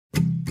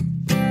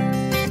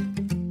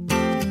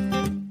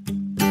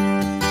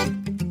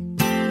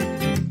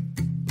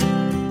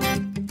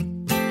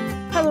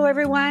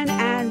everyone,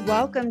 and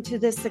welcome to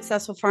this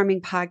Successful Farming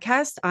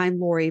Podcast. I'm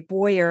Lori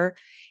Boyer,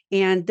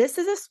 and this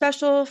is a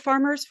special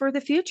Farmers for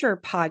the Future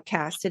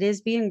podcast. It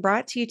is being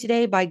brought to you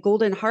today by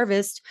Golden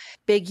Harvest.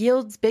 Big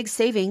yields, big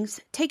savings.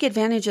 Take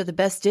advantage of the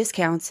best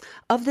discounts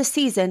of the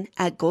season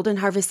at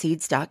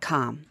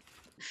goldenharvestseeds.com.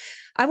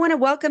 I want to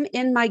welcome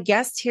in my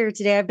guest here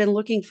today. I've been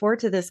looking forward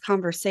to this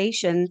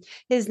conversation.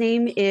 His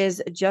name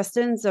is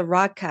Justin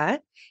Zarodka,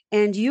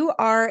 and you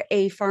are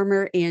a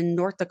farmer in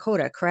North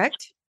Dakota,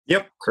 correct?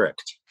 Yep,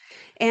 correct.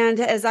 And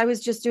as I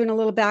was just doing a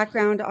little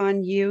background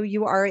on you,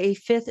 you are a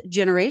fifth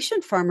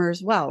generation farmer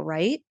as well,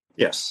 right?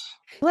 Yes.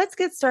 Let's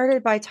get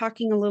started by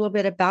talking a little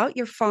bit about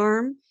your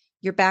farm,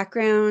 your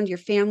background, your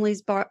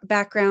family's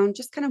background,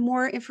 just kind of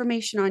more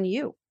information on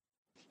you.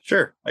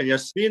 Sure. I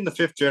guess being the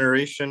fifth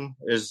generation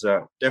is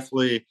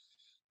definitely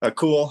a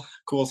cool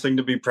thing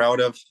to be proud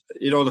of.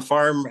 You know, the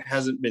farm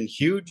hasn't been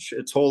huge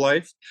its whole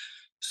life.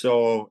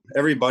 So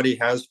everybody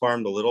has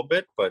farmed a little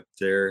bit, but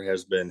there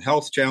has been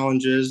health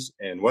challenges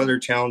and weather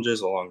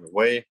challenges along the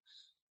way.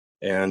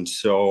 And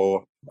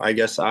so I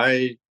guess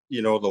the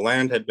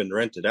land had been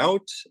rented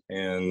out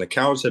and the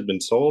cows had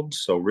been sold.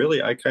 So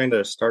really, I kind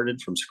of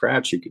started from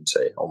scratch, you could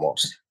say,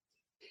 almost.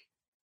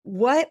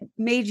 What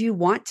made you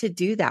want to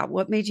do that?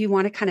 What made you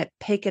want to kind of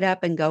pick it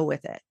up and go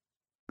with it?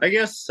 I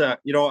guess,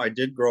 I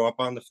did grow up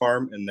on the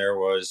farm and there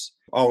was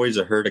always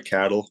a herd of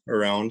cattle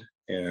around.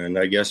 And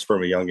I guess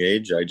from a young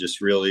age, I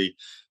just really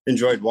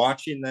enjoyed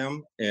watching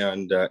them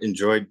and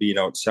enjoyed being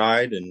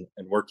outside and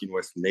working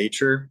with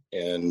nature.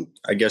 And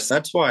I guess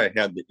that's why I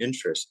had the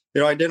interest.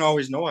 You know, I didn't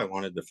always know I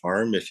wanted to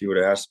farm. If you would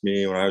have asked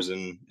me when I was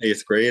in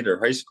 8th grade or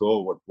high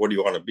school, what do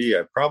you want to be?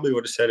 I probably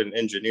would have said an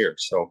engineer.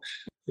 So,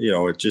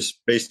 it just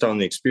based on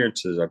the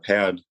experiences I've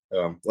had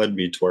led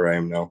me to where I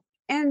am now.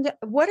 And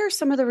what are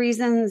some of the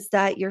reasons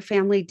that your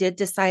family did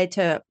decide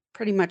to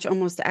pretty much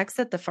almost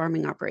exit the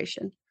farming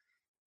operation?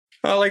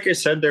 Like I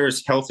said, there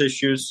was health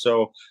issues,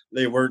 so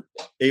they weren't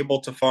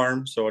able to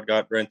farm, so it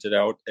got rented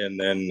out. And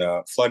then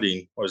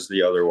flooding was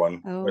the other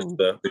one with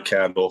the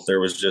cattle. There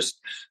was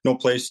just no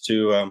place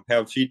to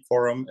have feed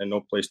for them and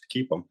no place to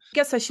keep them. I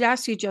guess I should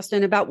ask you,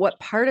 Justin, about what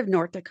part of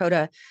North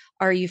Dakota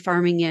are you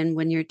farming in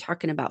when you're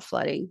talking about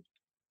flooding?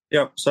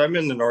 Yeah, so I'm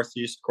in the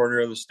northeast corner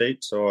of the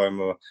state, so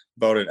I'm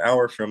about an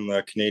hour from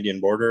the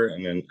Canadian border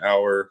and an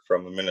hour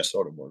from the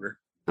Minnesota border.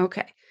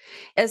 Okay.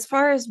 As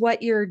far as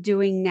what you're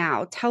doing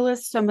now, tell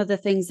us some of the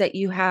things that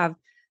you have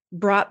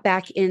brought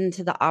back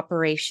into the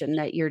operation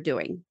that you're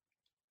doing.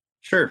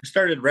 Sure. I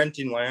started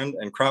renting land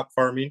and crop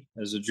farming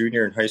as a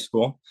junior in high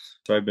school.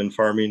 So I've been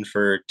farming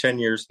for 10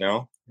 years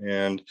now.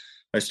 And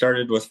I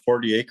started with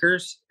 40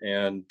 acres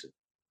and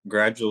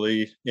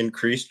gradually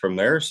increased from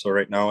there. So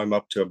right now I'm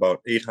up to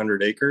about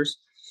 800 acres.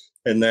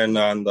 And then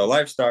on the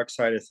livestock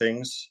side of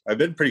things, I've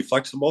been pretty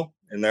flexible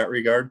in that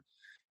regard.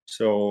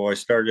 So I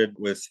started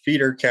with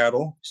feeder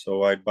cattle.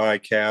 So I'd buy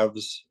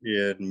calves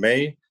in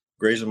May,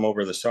 graze them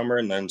over the summer,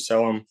 and then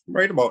sell them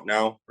right about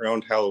now,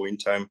 around Halloween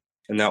time.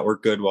 And that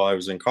worked good while I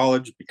was in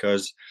college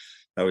because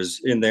I was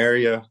in the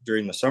area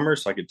during the summer,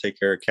 so I could take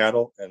care of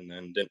cattle and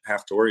then didn't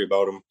have to worry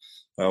about them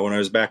when I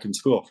was back in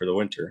school for the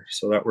winter.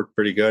 So that worked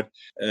pretty good.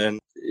 And,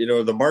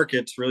 the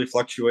markets really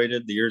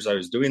fluctuated the years I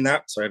was doing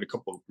that. So I had a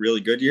couple of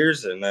really good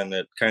years and then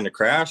it kind of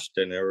crashed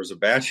and there was a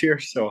bad year.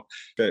 So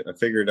I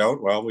figured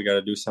out, well, we got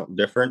to do something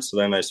different. So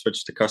then I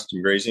switched to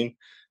custom grazing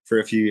for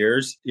a few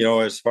years.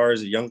 As far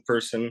as a young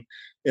person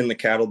in the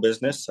cattle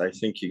business, I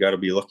think you got to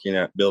be looking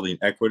at building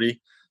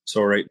equity.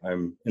 So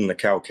I'm in the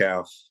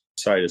cow-calf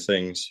side of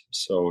things.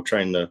 So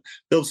trying to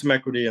build some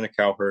equity in a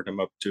cow herd.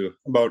 I'm up to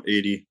about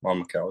 80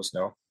 mama cows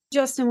now.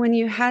 Justin, when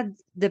you had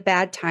the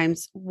bad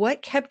times,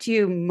 what kept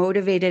you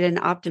motivated and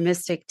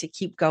optimistic to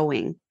keep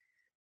going?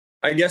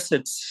 I guess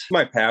it's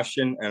my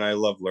passion and I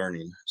love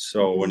learning.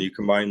 So when you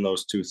combine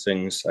those two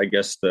things, I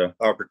guess the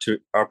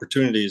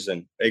opportunities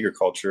in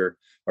agriculture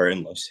are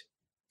endless.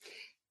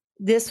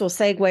 This will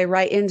segue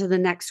right into the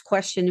next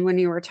question. When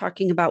you were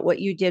talking about what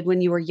you did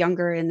when you were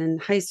younger and in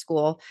high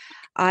school,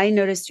 I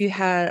noticed you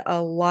had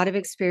a lot of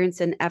experience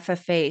in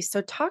FFA.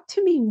 So talk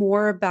to me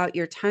more about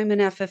your time in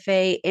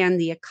FFA and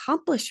the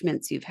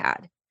accomplishments you've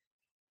had.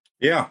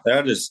 Yeah,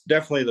 that is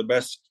definitely the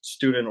best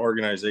student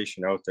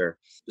organization out there.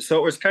 So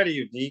it was kind of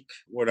unique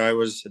when I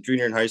was a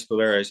junior in high school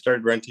there. I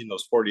started renting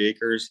those 40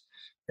 acres,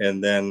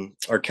 and then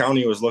our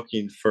county was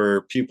looking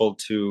for people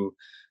to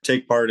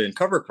take part in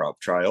cover crop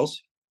trials.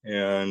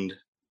 And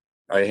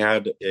I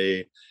had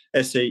a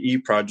SAE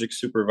project,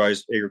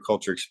 Supervised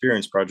Agriculture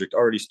Experience project,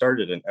 already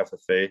started in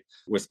FFA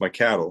with my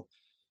cattle.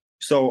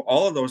 So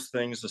all of those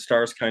things, the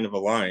stars kind of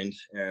aligned,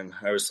 and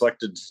I was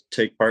selected to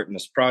take part in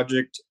this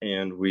project.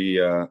 And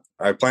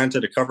I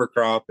planted a cover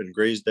crop and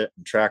grazed it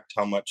and tracked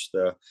how much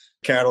the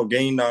cattle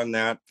gained on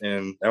that.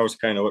 And that was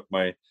kind of what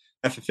my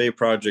FFA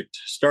project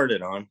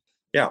started on.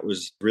 Yeah, it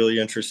was really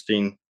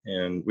interesting.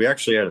 And we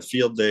actually had a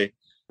field day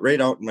right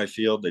out in my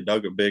field. They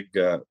dug a big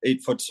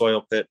 8-foot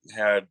soil pit and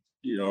had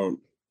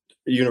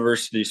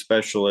university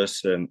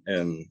specialists and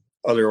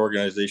other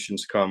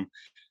organizations come.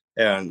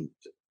 And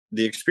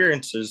the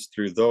experiences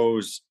through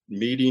those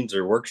meetings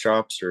or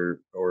workshops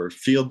or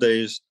field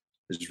days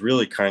is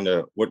really kind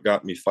of what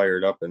got me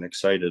fired up and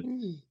excited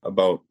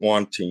about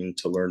wanting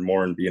to learn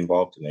more and be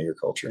involved in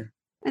agriculture.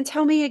 And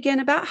tell me again,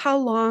 about how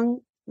long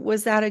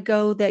was that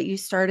ago that you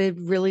started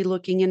really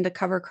looking into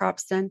cover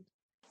crops then?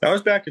 That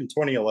was back in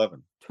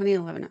 2011.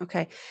 2011.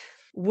 Okay.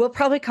 We'll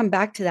probably come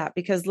back to that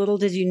because little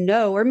did you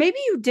know, or maybe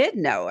you did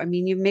know. I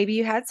mean, maybe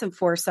you had some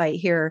foresight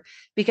here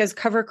because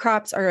cover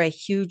crops are a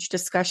huge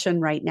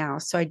discussion right now.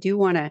 So I do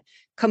want to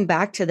come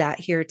back to that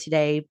here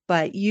today.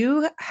 But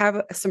you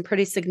have some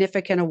pretty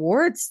significant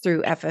awards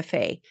through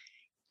FFA.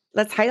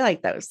 Let's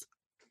highlight those.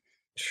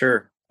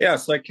 Sure. Yeah.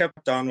 So I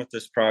kept on with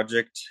this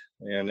project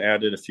and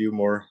added a few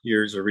more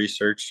years of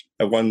research.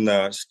 I won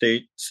the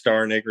State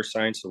Star in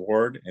Agri-Science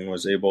Award and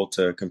was able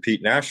to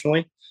compete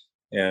nationally.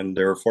 And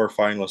there were 4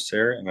 finalists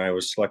there, and I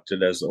was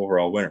selected as the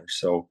overall winner.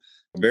 So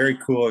very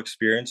cool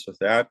experience with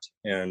that.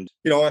 And,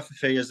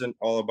 FFA isn't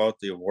all about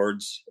the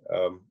awards.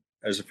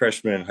 As a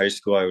freshman in high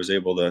school, I was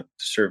able to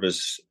serve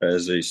as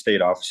a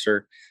state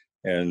officer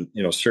and,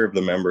 serve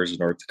the members of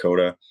North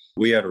Dakota.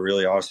 We had a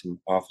really awesome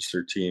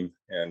officer team,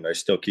 and I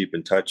still keep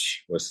in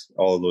touch with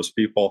all of those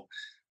people.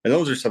 And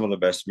those are some of the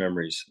best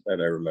memories that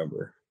I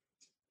remember.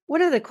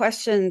 One of the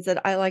questions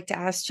that I like to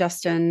ask,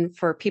 Justin,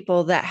 for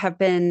people that have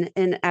been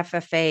in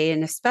FFA,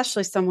 and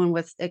especially someone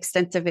with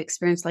extensive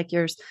experience like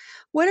yours,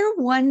 what are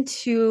one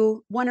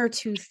or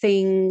two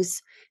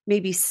things,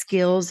 maybe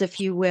skills, if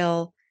you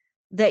will,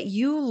 that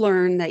you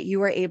learn that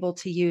you are able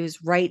to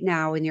use right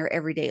now in your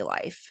everyday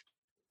life?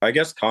 I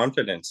guess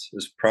confidence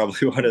is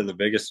probably one of the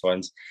biggest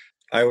ones.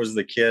 I was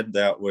the kid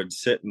that would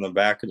sit in the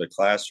back of the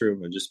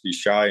classroom and just be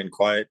shy and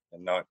quiet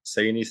and not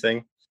say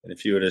anything. And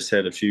if you would have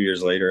said a few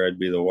years later, I'd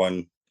be the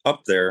one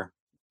up there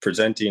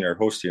presenting or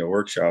hosting a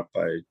workshop,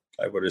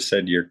 I would have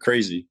said you're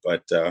crazy.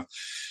 But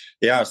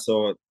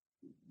so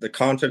the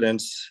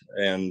confidence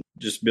and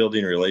just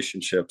building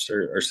relationships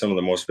are some of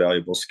the most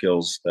valuable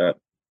skills that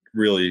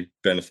really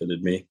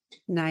benefited me.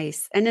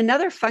 Nice. And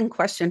another fun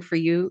question for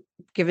you,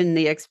 given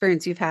the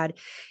experience you've had,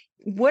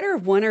 what are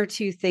one or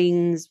two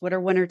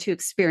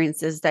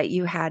experiences that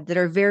you had that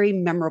are very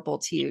memorable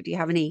to you? Do you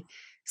have any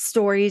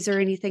stories or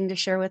anything to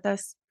share with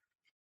us?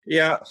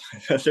 Yeah,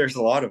 there's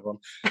a lot of them.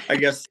 I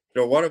guess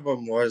one of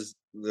them was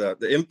the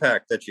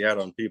impact that you had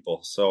on people.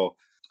 So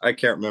I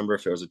can't remember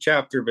if it was a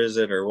chapter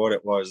visit or what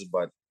it was,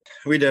 but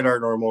we did our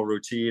normal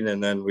routine,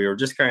 and then we were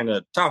just kind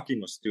of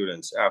talking with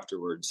students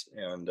afterwards.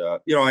 And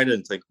I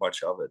didn't think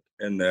much of it.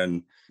 And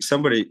then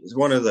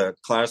one of the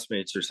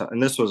classmates or something,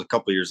 and this was a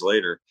couple of years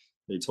later,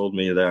 they told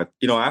me that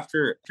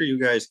after you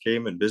guys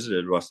came and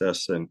visited with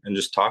us and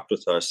just talked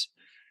with us,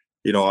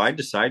 I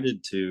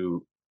decided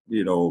to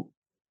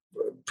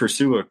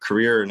pursue a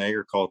career in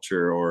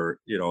agriculture, or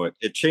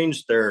it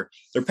changed their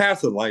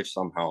path in life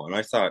somehow. And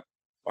I thought,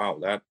 wow,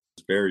 that's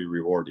very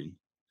rewarding.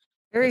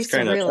 Very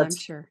surreal, I'm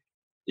sure.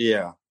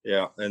 Yeah.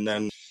 And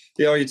then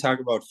you talk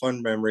about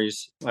fun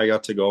memories. I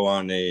got to go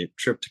on a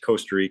trip to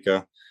Costa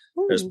Rica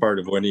as part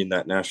of winning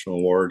that national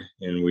award,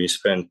 and we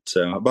spent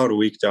about a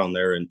week down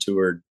there and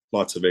toured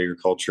lots of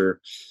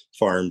agriculture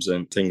farms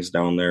and things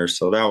down there.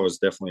 So that was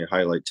definitely a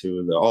highlight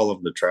too, all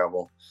of the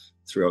travel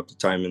throughout the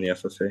time in the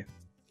FFA.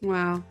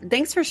 Wow.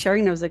 Thanks for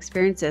sharing those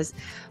experiences.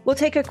 We'll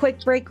take a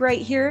quick break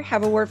right here,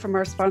 have a word from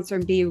our sponsor,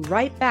 and be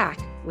right back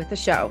with the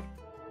show.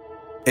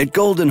 At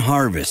Golden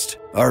Harvest,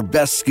 our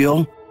best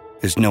skill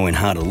is knowing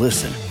how to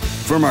listen.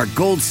 From our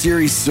Gold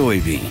Series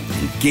soybean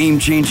and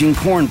game-changing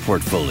corn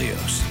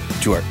portfolios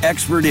to our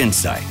expert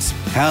insights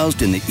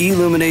housed in the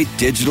Illuminate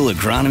digital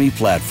agronomy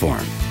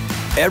platform,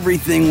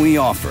 everything we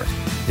offer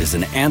is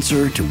an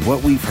answer to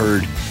what we've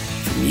heard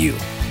from you.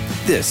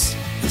 This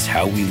is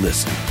how we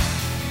listen.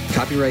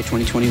 Copyright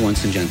 2021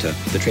 Syngenta.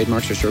 The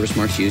trademarks or service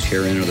marks used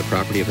herein are the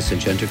property of a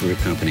Syngenta Group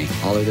company.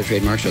 All other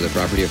trademarks are the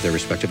property of their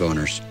respective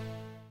owners.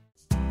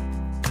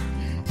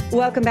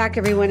 Welcome back,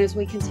 everyone. As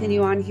we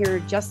continue on here,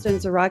 Justin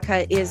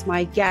Zaradka is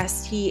my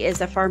guest. He is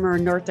a farmer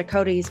in North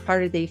Dakota. He's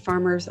part of the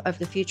Farmers of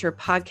the Future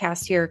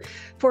podcast here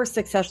for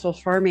Successful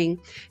Farming.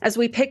 As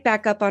we pick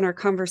back up on our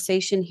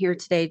conversation here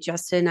today,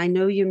 Justin, I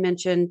know you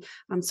mentioned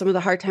some of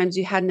the hard times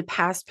you had in the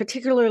past,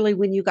 particularly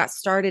when you got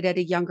started at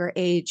a younger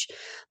age.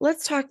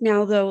 Let's talk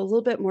now, though, a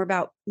little bit more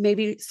about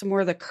maybe some more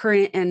of the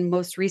current and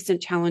most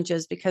recent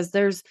challenges, because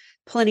there's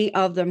plenty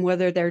of them,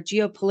 whether they're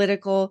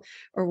geopolitical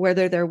or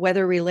whether they're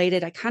weather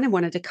related. I kind of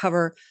wanted to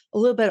cover a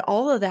little bit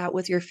all of that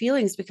with your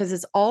feelings, because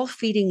it's all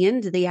feeding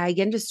into the ag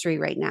industry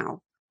right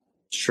now.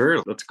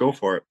 Sure, let's go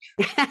for it.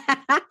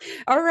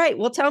 All right.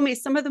 Well, tell me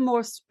some of the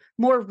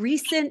more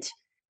recent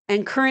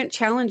and current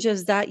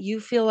challenges that you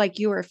feel like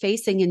you are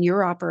facing in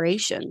your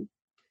operation.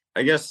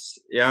 I guess,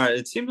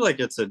 it seems like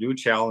it's a new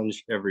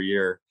challenge every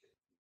year.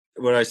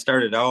 When I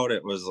started out,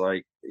 it was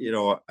like,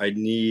 I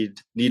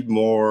need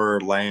more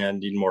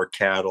land, need more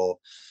cattle,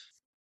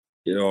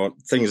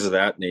 things of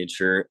that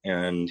nature.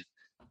 And,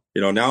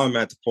 now I'm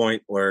at the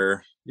point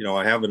where,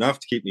 I have enough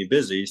to keep me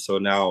busy. So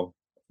now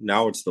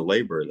it's the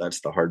labor.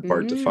 That's the hard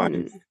part to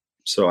find.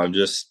 So I'm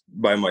just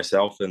by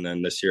myself. And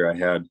then this year I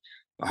had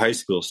a high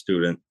school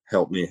student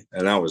helped me,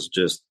 and that was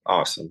just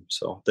awesome.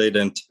 So they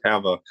didn't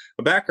have a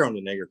background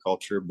in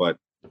agriculture, but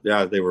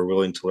yeah, they were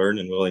willing to learn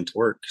and willing to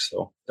work.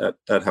 So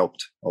that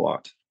helped a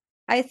lot.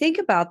 I think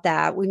about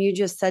that when you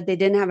just said they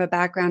didn't have a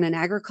background in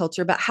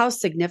agriculture, but how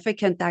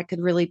significant that could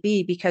really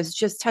be, because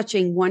just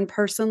touching one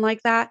person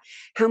like that,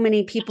 how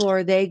many people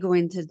are they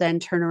going to then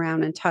turn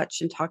around and touch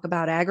and talk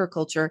about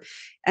agriculture?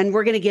 And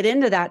we're going to get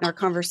into that in our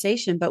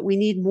conversation, but we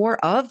need more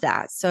of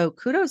that. So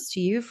kudos to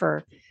you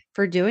for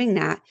doing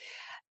that.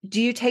 Do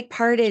you take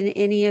part in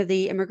any of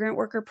the immigrant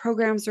worker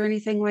programs or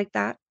anything like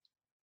that?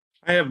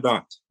 I have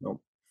not. No.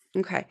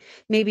 Okay.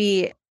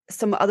 Maybe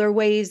some other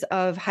ways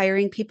of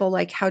hiring people,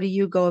 like how do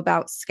you go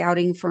about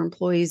scouting for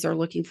employees or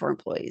looking for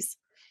employees?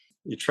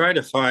 You try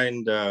to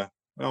find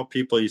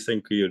people you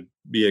think you'd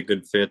be a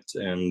good fit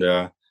and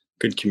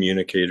good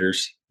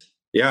communicators.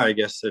 Yeah, I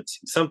guess it's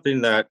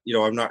something that,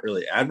 I'm not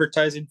really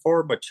advertising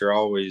for, but you're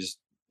always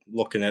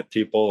looking at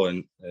people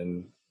and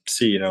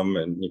seeing them,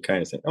 and you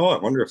kind of think, oh, I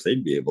wonder if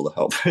they'd be able to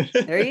help.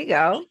 There you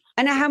go.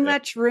 And how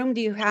much room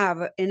do you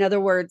have? In other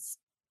words,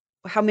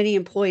 how many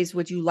employees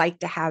would you like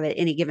to have at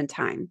any given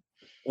time?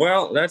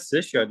 Well, that's the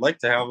issue. I'd like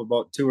to have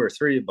about 2 or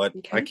 3, but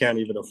okay. I can't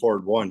even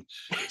afford one.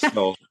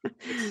 So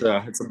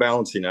it's a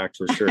balancing act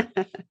for sure.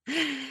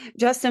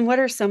 Justin, what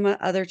are some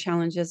other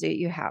challenges that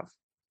you have?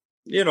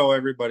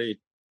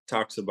 Everybody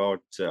talks about,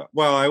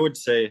 I would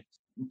say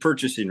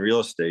purchasing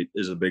real estate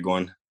is a big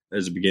one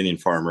as a beginning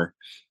farmer.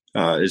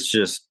 It's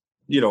just,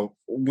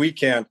 we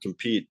can't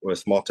compete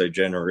with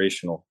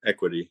multi-generational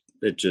equity.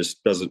 It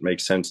just doesn't make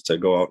sense to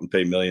go out and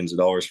pay millions of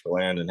dollars for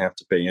land and have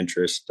to pay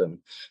interest, and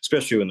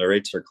especially when the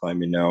rates are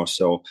climbing now.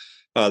 So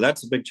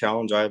that's a big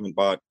challenge. I haven't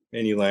bought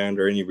any land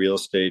or any real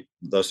estate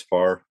thus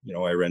far.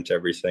 I rent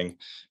everything.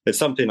 It's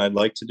something I'd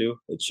like to do.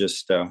 It's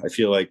just, I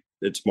feel like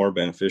it's more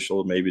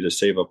beneficial maybe to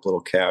save up a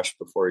little cash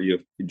before you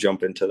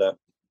jump into that.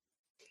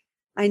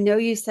 I know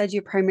you said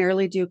you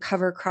primarily do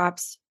cover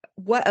crops.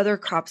 What other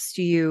crops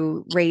do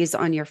you raise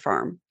on your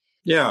farm?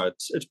 Yeah,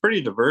 it's pretty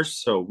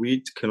diverse. So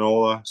wheat,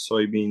 canola,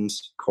 soybeans,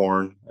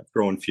 corn. I've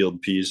grown field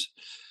peas.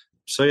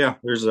 So yeah,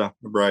 there's a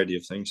variety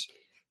of things.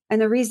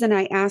 And the reason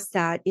I ask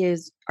that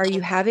is, are you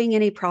having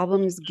any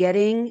problems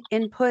getting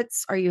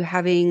inputs? Are you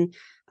having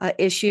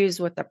issues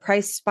with the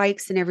price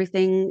spikes and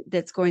everything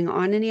that's going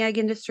on in the ag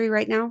industry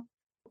right now?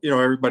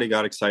 Everybody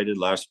got excited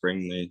last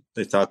spring.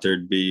 They thought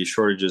there'd be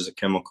shortages of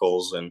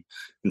chemicals and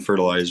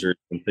fertilizers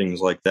and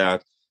things like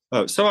that.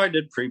 So I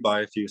did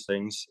pre-buy a few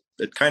things.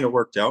 It kind of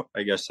worked out.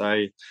 I guess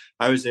I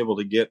was able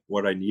to get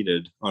what I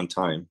needed on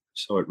time.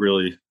 So it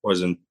really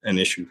wasn't an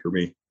issue for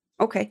me.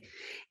 Okay.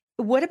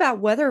 What about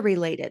weather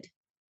related?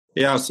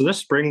 Yeah, so this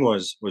spring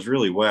was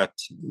really wet.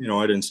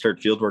 I didn't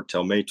start field work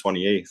till May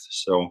 28th.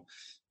 So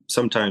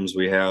sometimes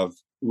we have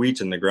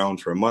wheat in the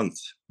ground for a month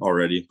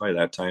already by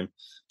that time.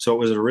 So it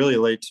was a really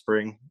late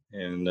spring.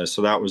 And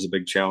so that was a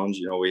big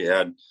challenge. We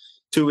had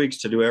 2 weeks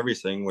to do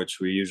everything, which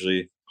we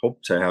usually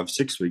hope to have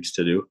 6 weeks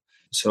to do.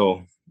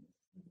 So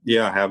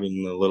yeah,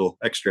 having a little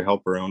extra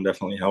help around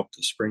definitely helped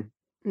this spring.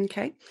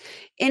 Okay.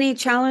 Any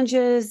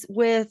challenges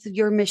with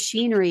your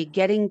machinery,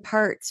 getting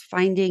parts,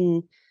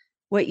 finding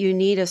what you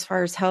need as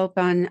far as help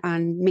on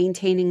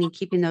maintaining and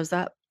keeping those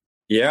up?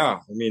 Yeah,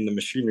 the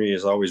machinery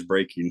is always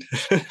breaking.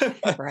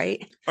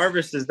 Right.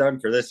 Harvest is done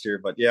for this year,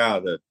 but yeah,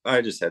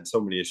 I just had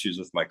so many issues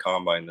with my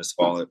combine this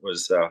fall. It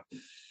was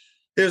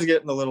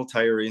getting a little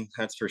tiring,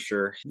 that's for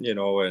sure.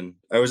 And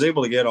I was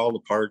able to get all the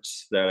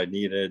parts that I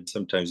needed.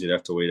 Sometimes you'd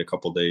have to wait a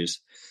couple days,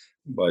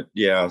 but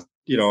yeah,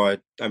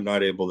 I'm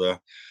not able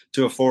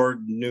to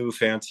afford new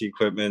fancy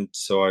equipment,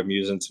 so I'm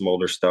using some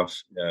older stuff,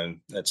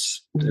 and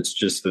it's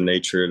just the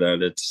nature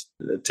that it's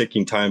a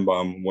ticking time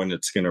bomb when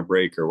it's going to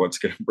break or what's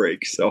going to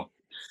break. So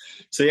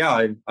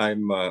yeah,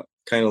 I'm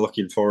kind of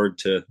looking forward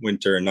to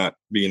winter and not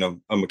being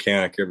a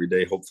mechanic every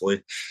day,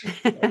 hopefully.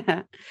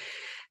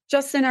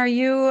 Justin, are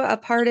you a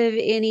part of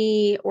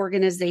any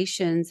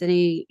organizations,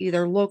 any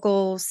either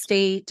local,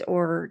 state,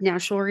 or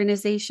national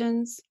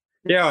organizations?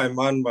 Yeah, I'm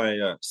on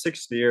my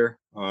 6th year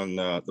on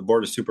the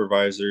Board of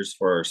Supervisors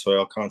for our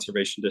Soil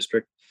Conservation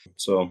District.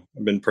 So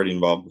I've been pretty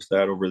involved with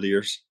that over the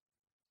years.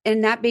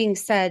 And that being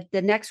said,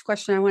 the next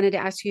question I wanted to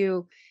ask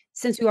you,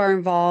 since you are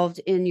involved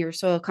in your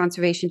Soil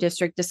Conservation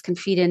District, this can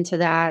feed into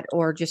that,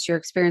 or just your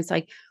experience,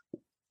 like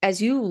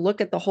as you look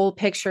at the whole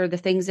picture, the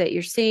things that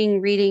you're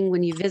seeing, reading,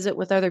 when you visit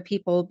with other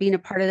people, being a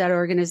part of that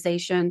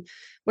organization,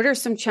 what are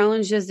some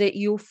challenges that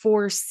you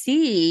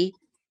foresee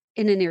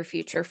in the near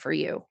future for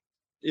you?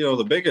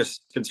 The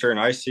biggest concern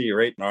I see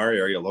right in our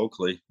area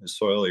locally is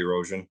soil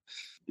erosion.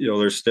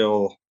 There's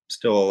still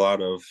a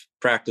lot of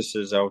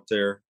practices out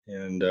there,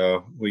 and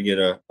we get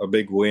a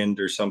big wind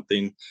or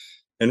something.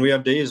 And we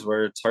have days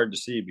where it's hard to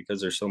see because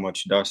there's so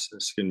much dust.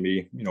 This can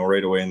be,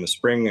 right away in the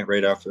spring,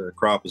 right after the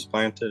crop is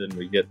planted, and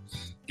we get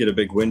a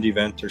big wind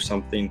event or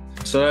something.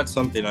 So that's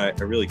something I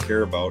really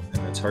care about,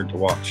 and it's hard to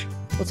watch.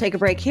 We'll take a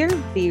break here.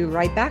 Be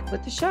right back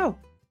with the show.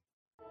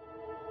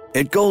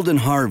 At Golden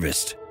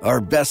Harvest, our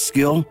best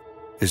skill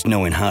is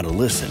knowing how to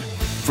listen.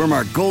 From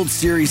our Gold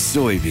Series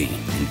soybean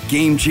and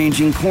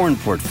game-changing corn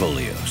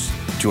portfolios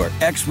to our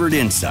expert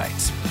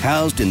insights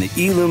housed in the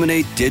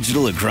Illuminate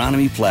digital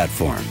agronomy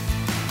platform.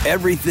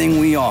 Everything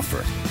we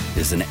offer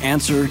is an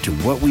answer to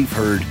what we've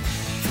heard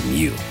from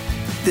you.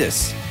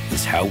 This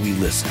is how we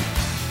listen.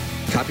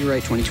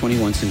 Copyright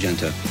 2021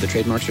 Syngenta. The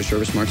trademarks or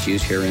service marks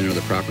used herein are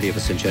the property of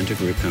a Syngenta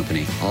Group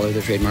company. All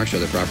other trademarks are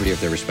the property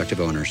of their respective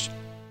owners.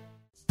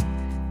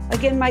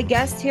 Again, my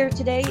guest here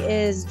today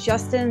is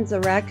Justin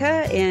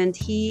Zareka, and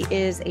he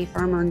is a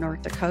farmer in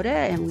North Dakota.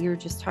 And we were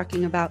just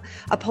talking about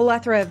a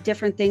plethora of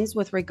different things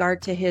with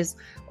regard to his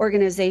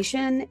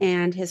organization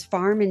and his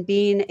farm and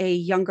being a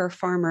younger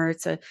farmer.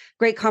 It's a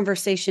great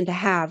conversation to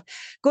have.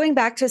 Going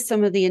back to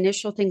some of the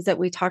initial things that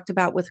we talked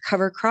about with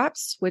cover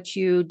crops, which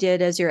you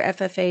did as your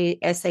FFA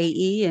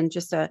SAE, and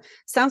just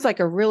sounds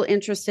like a real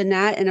interest in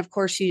that. And of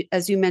course, you,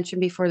 as you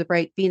mentioned before the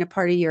break, being a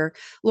part of your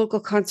local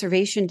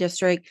conservation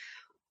district.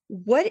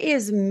 What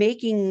is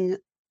making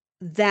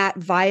that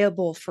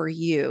viable for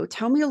you?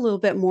 Tell me a little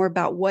bit more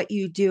about what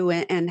you do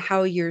and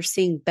how you're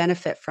seeing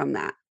benefit from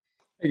that.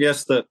 I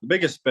guess the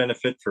biggest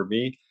benefit for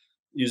me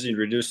using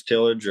reduced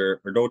tillage or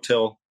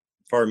no-till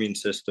farming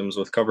systems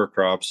with cover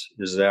crops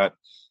is that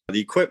the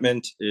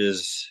equipment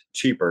is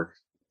cheaper,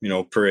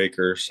 per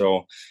acre.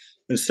 So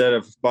instead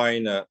of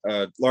buying a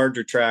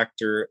larger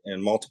tractor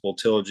and multiple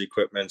tillage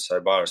equipments, I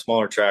bought a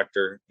smaller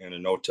tractor and a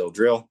no-till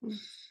drill.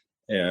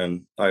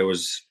 And I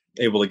was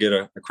able to get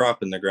a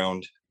crop in the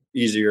ground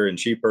easier and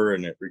cheaper,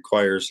 and it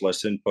requires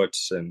less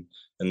inputs and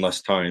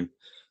less time.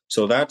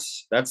 So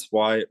that's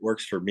why it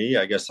works for me.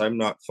 I guess I'm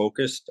not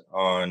focused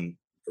on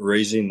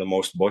raising the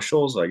most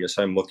bushels. I guess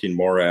I'm looking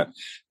more at,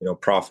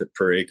 profit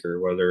per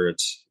acre, whether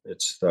it's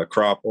the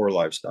crop or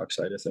livestock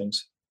side of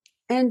things.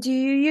 And do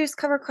you use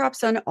cover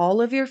crops on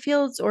all of your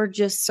fields or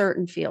just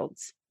certain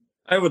fields?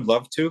 I would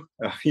love to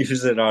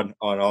use it on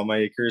all my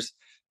acres.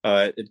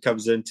 It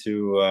comes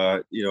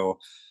into,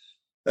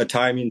 a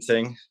timing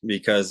thing,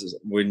 because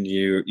when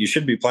you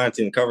should be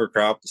planting the cover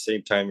crop at the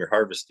same time you're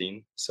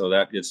harvesting. So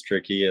that gets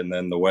tricky. And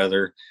then the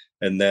weather,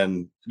 and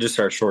then just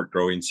our short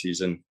growing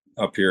season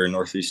up here in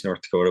Northeast North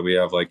Dakota, we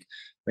have I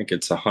think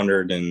it's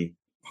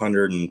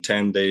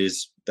 110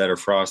 days that are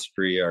frost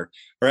free. Our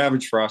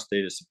average frost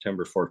date is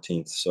September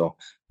 14th. So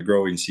the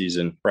growing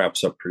season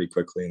wraps up pretty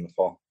quickly in the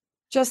fall.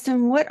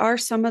 Justin, what are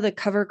some of the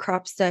cover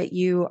crops that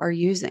you are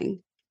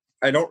using?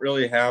 I don't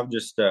really have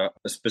just a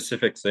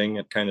specific thing.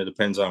 It kind of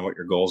depends on what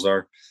your goals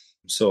are.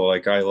 So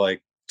I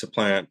like to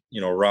plant,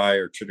 rye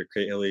or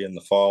triticale in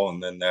the fall,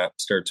 and then that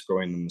starts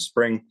growing in the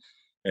spring.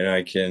 And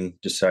I can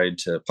decide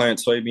to plant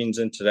soybeans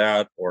into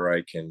that, or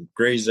I can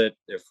graze it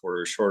if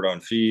we're short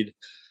on feed,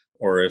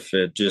 or if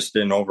it just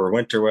didn't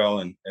overwinter well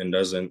and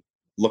doesn't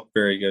look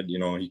very good,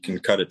 you can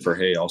cut it for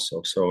hay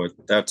also. So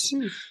that's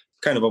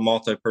kind of a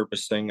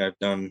multi-purpose thing. I've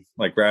done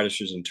like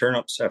radishes and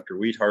turnips after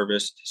wheat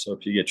harvest. So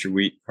if you get your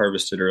wheat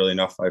harvested early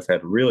enough, I've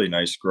had really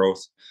nice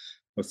growth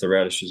with the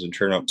radishes and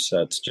turnips.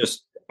 That's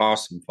just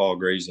awesome fall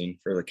grazing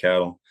for the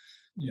cattle.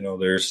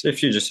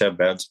 If you just have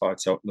bad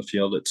spots out in the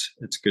field,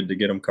 it's good to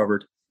get them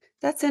covered.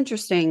 That's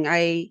interesting.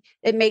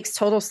 It makes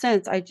total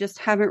sense. I just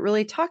haven't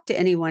really talked to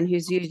anyone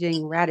who's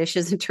using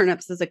radishes and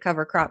turnips as a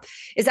cover crop.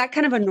 Is that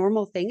kind of a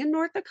normal thing in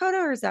North Dakota,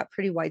 or is that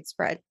pretty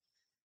widespread?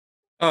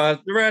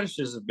 The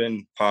radishes have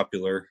been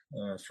popular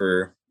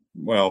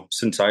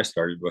since I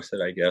started with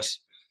it, I guess.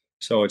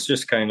 So it's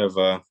just kind of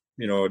a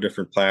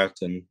different plant,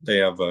 and they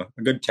have a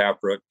good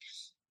taproot,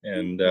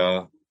 and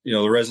the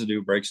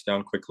residue breaks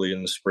down quickly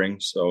in the spring.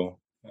 So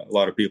a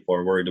lot of people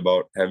are worried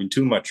about having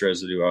too much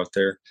residue out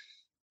there,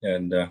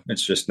 and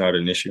it's just not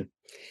an issue.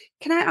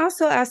 Can I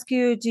also ask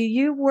you, do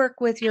you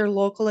work with your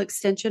local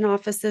extension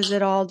offices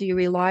at all? Do you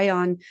rely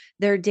on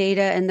their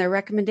data and their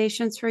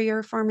recommendations for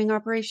your farming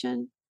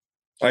operation?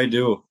 I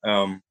do.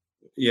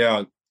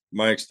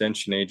 My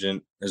extension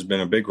agent has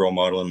been a big role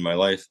model in my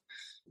life,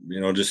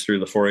 just through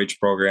the 4-H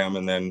program.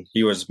 And then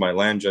he was my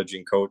land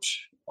judging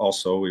coach.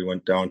 Also, we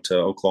went down to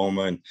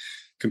Oklahoma and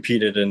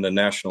competed in the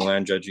national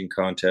land judging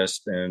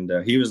contest. And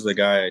he was the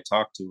guy I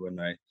talked to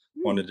when I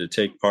wanted to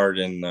take part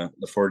in the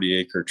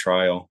 40-acre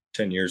trial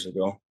 10 years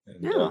ago.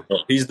 And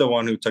he's the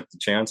one who took the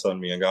chance on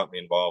me and got me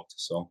involved.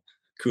 So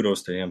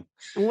kudos to him.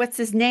 And what's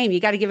his name?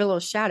 You got to give a little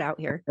shout out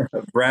here.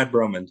 Brad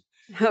Brummond.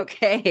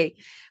 Okay.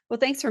 Well,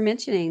 thanks for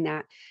mentioning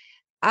that.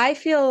 I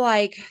feel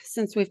like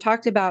since we've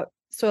talked about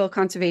soil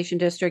conservation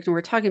district and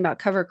we're talking about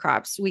cover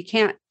crops, we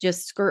can't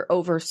just skirt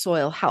over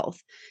soil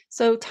health.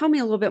 So tell me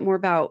a little bit more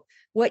about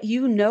what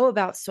you know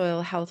about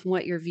soil health and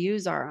what your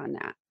views are on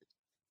that.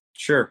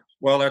 Sure.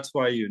 Well, that's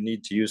why you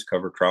need to use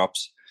cover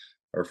crops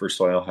or for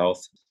soil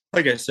health.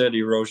 Like I said,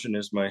 erosion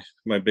is my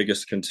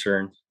biggest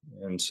concern.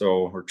 And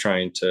so we're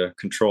trying to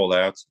control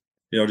that,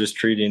 just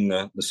treating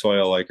the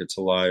soil like it's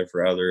alive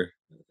rather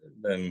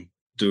than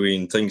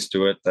doing things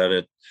to it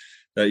that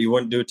you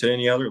wouldn't do to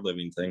any other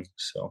living thing.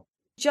 So,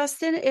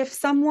 Justin, if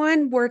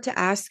someone were to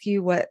ask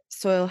you what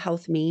soil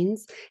health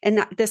means,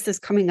 and this is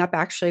coming up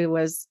actually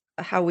was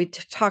how we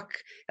talk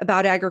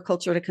about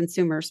agriculture to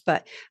consumers,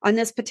 but on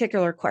this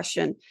particular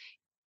question,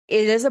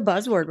 it is a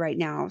buzzword right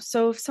now.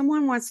 So if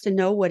someone wants to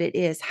know what it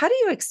is, how do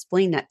you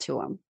explain that to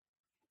them?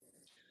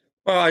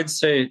 Well, I'd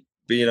say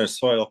being a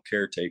soil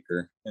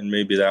caretaker, and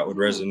maybe that would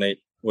resonate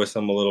with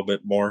them a little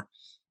bit more.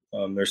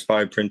 There's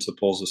 5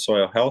 principles of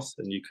soil health,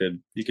 and you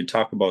could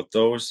talk about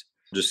those.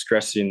 Just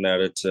stressing that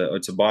it's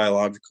a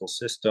biological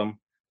system.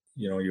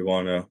 You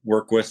want to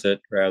work with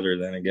it rather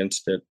than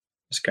against it.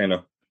 It's kind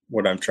of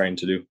what I'm trying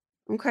to do.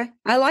 Okay.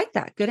 I like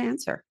that. Good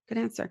answer. Good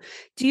answer.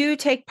 Do you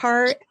take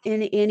part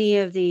in any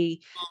of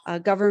the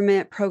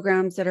government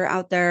programs that are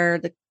out there,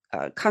 the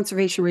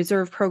Conservation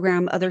Reserve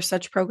Program, other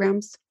such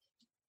programs?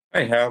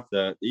 I have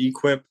the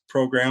EQIP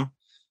program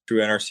through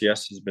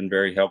NRCS has been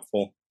very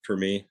helpful for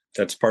me.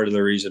 That's part of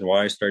the reason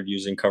why I started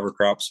using cover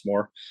crops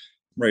more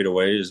right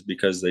away, is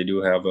because they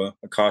do have a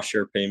cost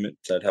share payment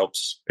that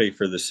helps pay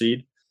for the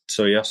seed.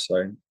 So yes,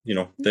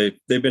 they've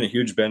been a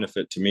huge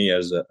benefit to me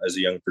as a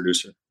young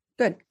producer.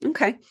 Good.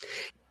 Okay.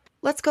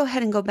 Let's go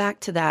ahead and go back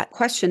to that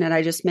question that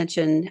I just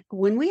mentioned.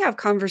 When we have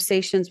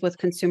conversations with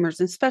consumers,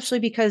 especially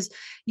because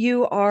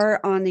you are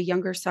on the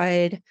younger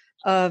side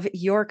of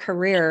your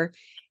career,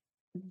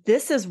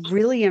 this is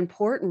really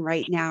important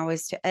right now,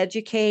 is to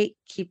educate,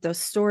 keep those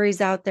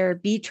stories out there,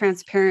 be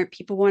transparent.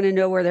 People want to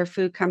know where their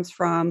food comes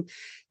from.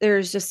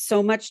 There's just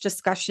so much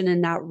discussion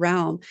in that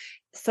realm.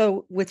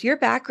 So with your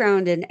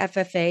background in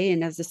FFA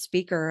and as a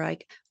speaker,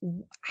 like,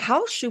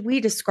 how should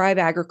we describe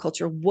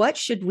agriculture? What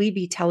should we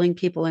be telling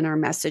people in our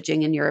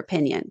messaging, in your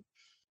opinion?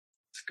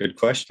 It's a good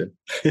question.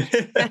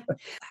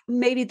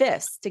 Maybe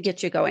this to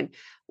get you going.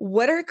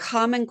 What are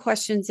common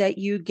questions that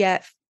you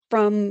get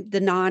from the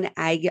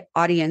non-ag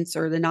audience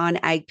or the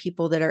non-ag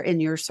people that are in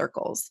your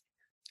circles?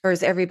 Or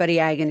is everybody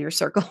ag in your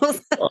circles?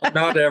 Well,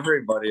 not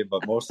everybody,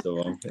 but most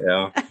of them.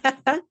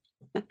 Yeah.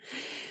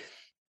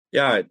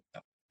 Yeah,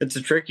 it's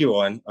a tricky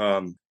one.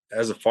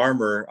 As a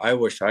farmer, I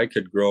wish I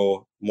could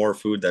grow more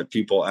food that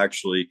people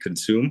actually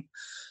consume.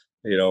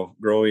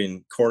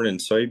 Growing corn and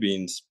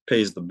soybeans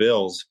pays the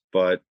bills,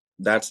 but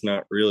that's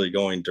not really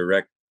going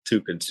direct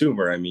to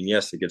consumer. I mean,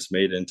 yes, it gets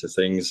made into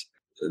things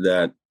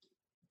that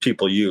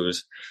people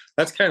use.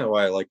 That's kind of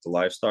why I like the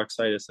livestock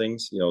side of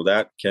things.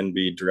 That can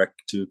be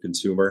direct to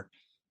consumer,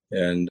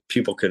 and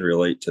people can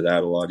relate to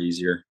that a lot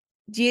easier.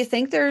 Do you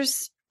think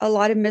there's a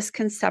lot of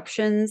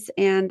misconceptions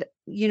and,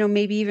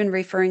 maybe even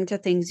referring to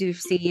things you've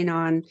seen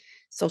on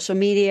social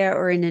media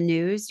or in the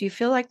news? Do you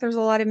feel like there's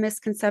a lot of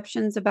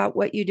misconceptions about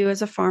what you do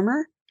as a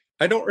farmer?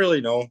 I don't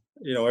really know.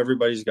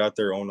 Everybody's got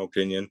their own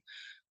opinion.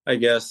 I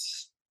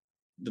guess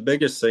the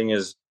biggest thing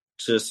is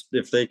just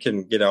if they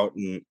can get out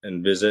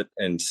and visit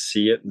and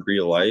see it in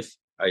real life,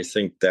 I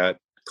think that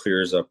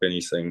clears up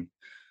anything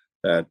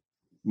that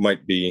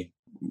might be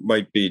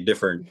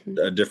different,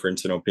 a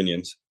difference in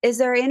opinions. Is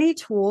there any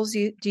tools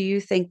do you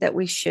think that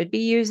we should be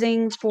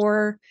using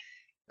for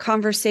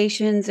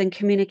conversations and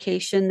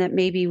communication that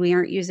maybe we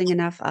aren't using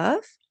enough of?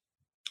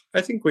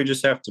 I think we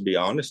just have to be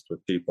honest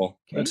with people.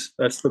 Okay.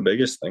 That's the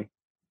biggest thing.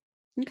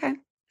 Okay.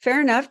 Fair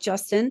enough,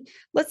 Justin.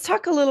 Let's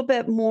talk a little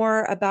bit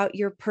more about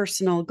your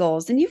personal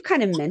goals. And you've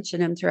kind of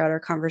mentioned them throughout our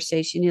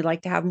conversation. You'd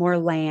like to have more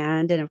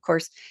land and, of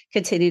course,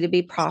 continue to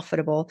be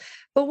profitable.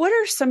 But what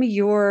are some of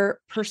your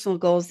personal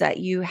goals that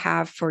you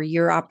have for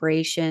your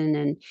operation?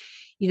 And,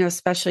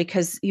 especially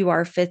because you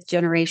are 5th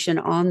generation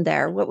on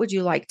there, what would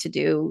you like to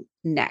do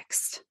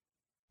next?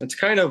 It's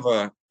kind of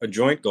a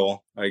joint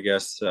goal, I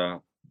guess,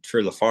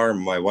 for the farm.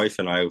 My wife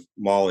and I,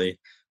 Molly,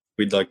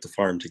 we'd like to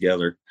farm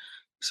together.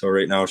 So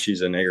right now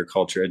she's an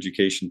agriculture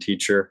education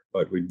teacher,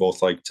 but we'd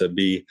both like to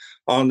be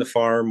on the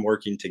farm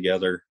working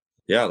together.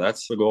 Yeah,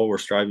 that's the goal we're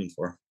striving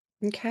for.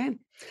 Okay.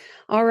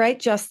 All right,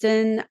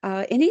 Justin.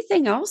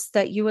 Anything else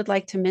that you would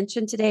like to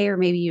mention today, or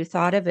maybe you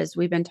thought of as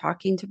we've been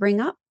talking to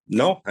bring up?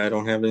 No, I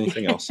don't have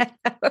anything else.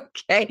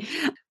 Okay.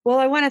 Well,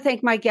 I want to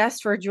thank my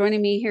guest for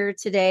joining me here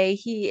today.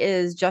 He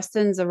is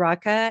Justin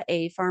Zaraka,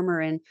 a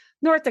farmer in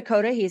North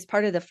Dakota. He's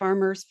part of the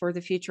Farmers for the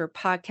Future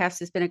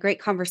podcast. It's been a great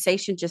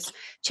conversation just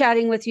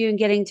chatting with you and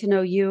getting to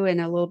know you and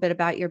a little bit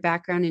about your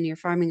background and your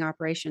farming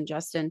operation,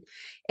 Justin.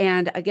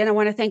 And again, I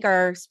want to thank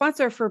our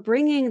sponsor for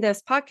bringing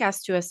this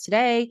podcast to us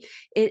today.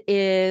 It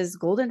is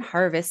Golden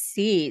Harvest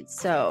Seeds.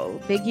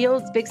 So big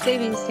yields, big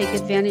savings. Take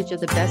advantage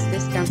of the best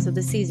discounts of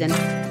the season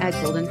at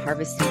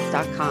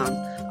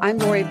goldenharvestseeds.com. I'm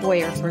Lori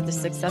Boyer for the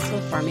Successful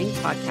Farming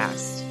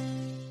Podcast.